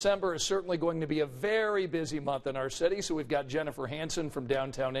December is certainly going to be a very busy month in our city, so we've got Jennifer Hansen from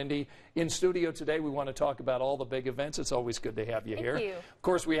downtown Indy in studio today. We want to talk about all the big events. It's always good to have you here. Thank you. Of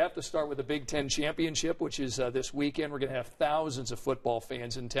course, we have to start with the Big Ten Championship, which is this weekend. We're going to have thousands of football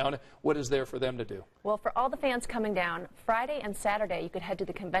fans in town. What is there for them to do? Well, for all the fans coming down, Friday and Saturday you could head to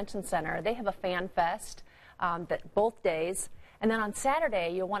the convention center. They have a fan fest both days. And then on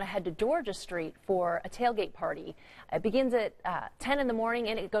Saturday, you'll want to head to Georgia Street for a tailgate party. It begins at 10 in the morning,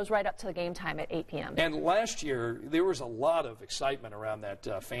 and it goes right up to the game time at 8 p.m. And last year, there was a lot of excitement around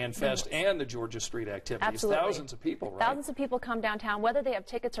that Fan Fest and the Georgia Street activities. Absolutely. Thousands of people, right? Thousands of people come downtown, whether they have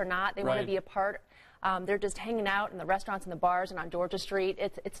tickets or not. They want to be a part. They're just hanging out in the restaurants and the bars and on Georgia Street.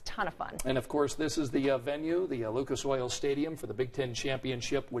 It's a ton of fun. And, of course, this is the venue, the Lucas Oil Stadium for the Big Ten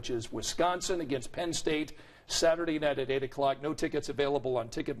Championship, which is Wisconsin against Penn State, Saturday night at 8 o'clock. No tickets available on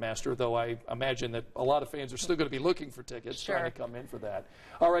Ticketmaster, though I imagine that a lot of fans are still going to be looking for tickets, trying to come in for that.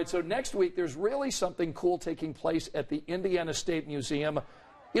 All right, so next week there's really something cool taking place at the Indiana State Museum.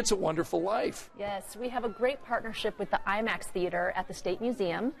 It's a Wonderful Life. Yes, we have a great partnership with the IMAX Theater at the State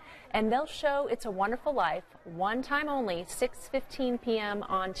Museum, and they'll show It's a Wonderful Life one time only, 6:15 p.m.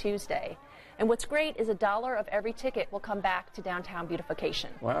 on Tuesday. And what's great is $1 of every ticket will come back to downtown beautification.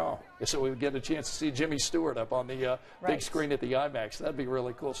 Wow. So we would get a chance to see Jimmy Stewart up on the big screen at the IMAX. That'd be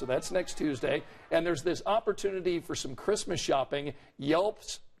really cool. So that's next Tuesday. And there's this opportunity for some Christmas shopping.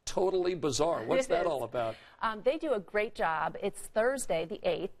 Yelp's Totally Bizarre. What's that all about? They do a great job. It's Thursday, the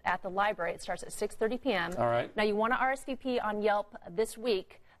 8th, at the library. It starts at 6:30 p.m. All right. Now, you want to RSVP on Yelp this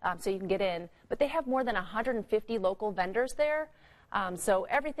week so you can get in. But they have more than 150 local vendors there. So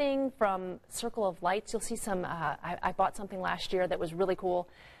everything from Circle of Lights, you'll see some, I bought something last year that was really cool,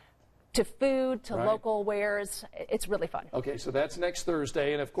 to food, to local wares. It's really fun. Okay, so that's next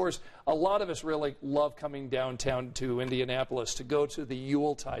Thursday. And, of course, a lot of us really love coming downtown to Indianapolis to go to the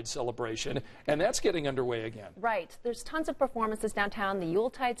Yuletide celebration, and that's getting underway again. Right. There's tons of performances downtown. The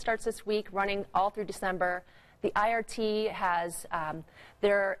Yuletide starts this week, running all through December. The IRT has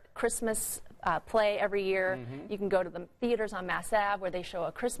their Christmas play every year. You can go to the theaters on Mass Ave where they show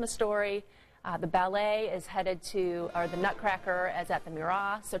A Christmas Story. The ballet is headed to, or the Nutcracker is at the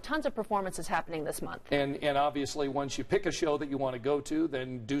Murat. So tons of performances happening this month. And obviously, once you pick a show that you want to go to,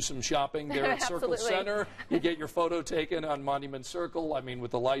 then do some shopping there at Circle Center. You get your photo taken on Monument Circle, I mean,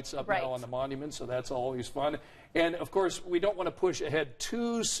 with the lights up now on the monument, so that's always fun. And, of course, we don't want to push ahead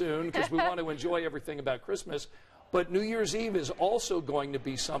too soon because we want to enjoy everything about Christmas. But New Year's Eve is also going to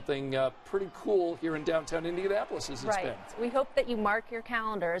be something pretty cool here in downtown Indianapolis, as it's been. We hope that you mark your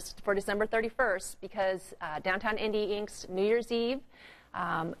calendars for December 31st because Downtown Indy Inc.'s New Year's Eve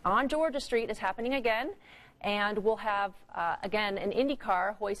on Georgia Street is happening again. And we'll have, again, an Indy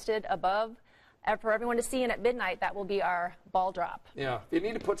car hoisted above for everyone to see, and at midnight, that will be our ball drop. Yeah, you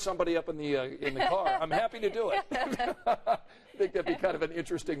need to put somebody up in the car. I'm happy to do it. I think that'd be kind of an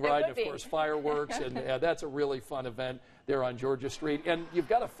interesting ride. And of course, fireworks, and that's a really fun event there on Georgia Street. And you've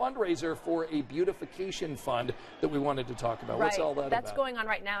got a fundraiser for a beautification fund that we wanted to talk about. What's all that about? That's going on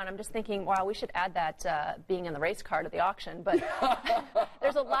right now, and I'm just thinking, wow, we should add that being in the race car to the auction. But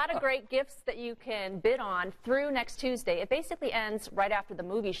there's a lot of great gifts that you can bid on through next Tuesday. It basically ends right after the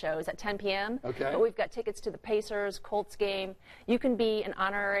movie shows at 10 p.m. Okay. But we've got tickets to the Pacers, Colts game. You can be an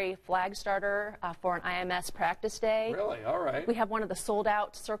honorary flag starter for an IMS practice day. Really? All right. We have one of the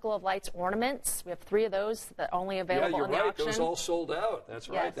sold-out Circle of Lights ornaments. We have 3 of those that are only available on the auction. Those all sold out. That's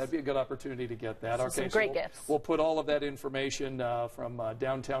right. Yes. That'd be a good opportunity to get that. Some great gifts. We'll put all of that information from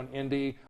downtown Indy